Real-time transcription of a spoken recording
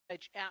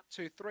out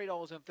to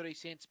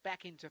 $3.30,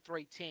 back into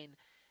 $3.10,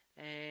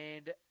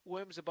 and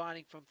Worms are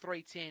binding from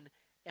 $3.10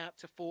 out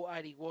to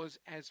 $4.80 was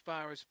as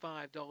far as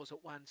 $5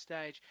 at one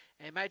stage.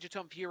 And Major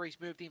Tom Fury's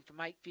moved in from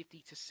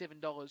 $8.50 to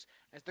 $7.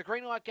 As the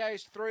green light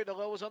goes through, the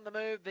lures on the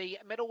move. The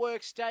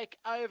metalwork stake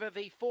over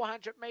the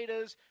 400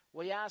 metres.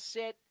 We are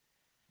set.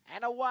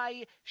 And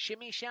away,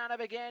 Shimmy Shana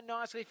began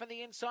nicely from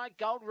the inside.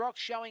 Gold Rock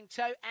showing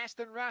toe.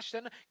 Aston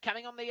Rushton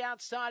coming on the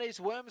outside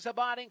is Worms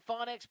Abiding.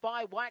 Finex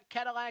by White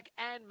Cadillac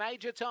and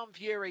Major Tom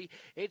Fury.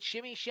 It's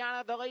Shimmy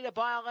Shana, the leader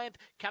by a length,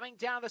 coming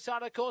down the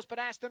side of the course, but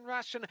Aston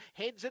Rushton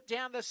heads it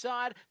down the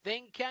side.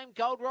 Then came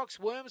Gold Rock's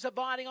Worms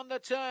Abiding on the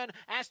turn.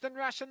 Aston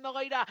Rushton, the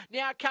leader.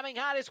 Now coming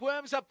hard is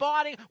Worms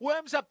Abiding.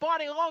 Worms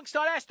Abiding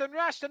alongside Aston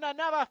Rushton.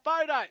 Another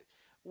photo.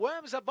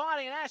 Worms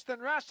Abiding and Aston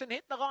Rushton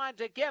hit the line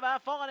together.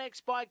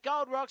 Finex by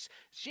Gold Rocks,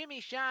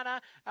 Shimmy Shana,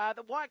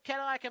 the White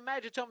Cadillac and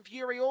Major Tom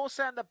Fury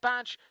also in the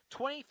bunch.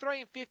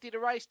 23.50 to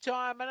race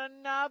time, and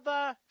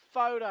another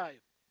photo.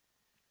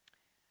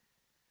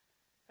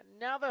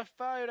 Another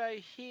photo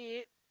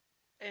here,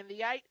 and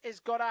the 8 has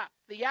got up.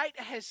 The 8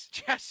 has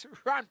just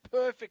run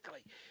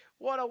perfectly.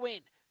 What a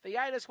win. The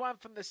 8 has won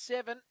from the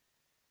 7,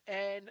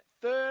 and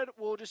third,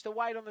 we'll just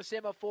await on the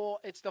semaphore.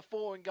 It's the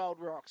 4 in Gold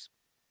Rocks.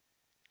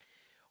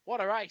 What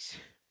a race.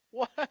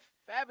 What a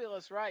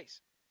fabulous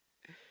race.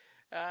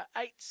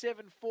 8,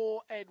 7,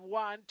 4 and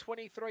 1.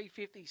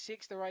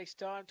 23.56 the race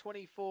time.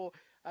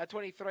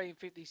 23 and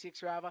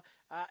 56 rather.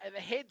 And the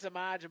head's a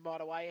margin, by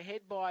the way.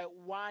 Ahead by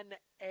 1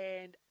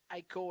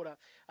 1/4.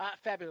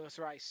 Fabulous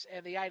race.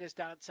 And the 8 has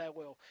done it so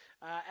well.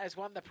 Has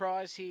won the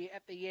prize here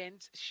at the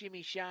end.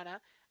 Shimmy Shana.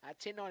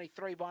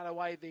 10.93, by the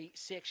way, the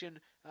section.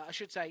 I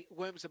should say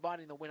Worms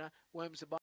Abiding the winner. Worms Abiding.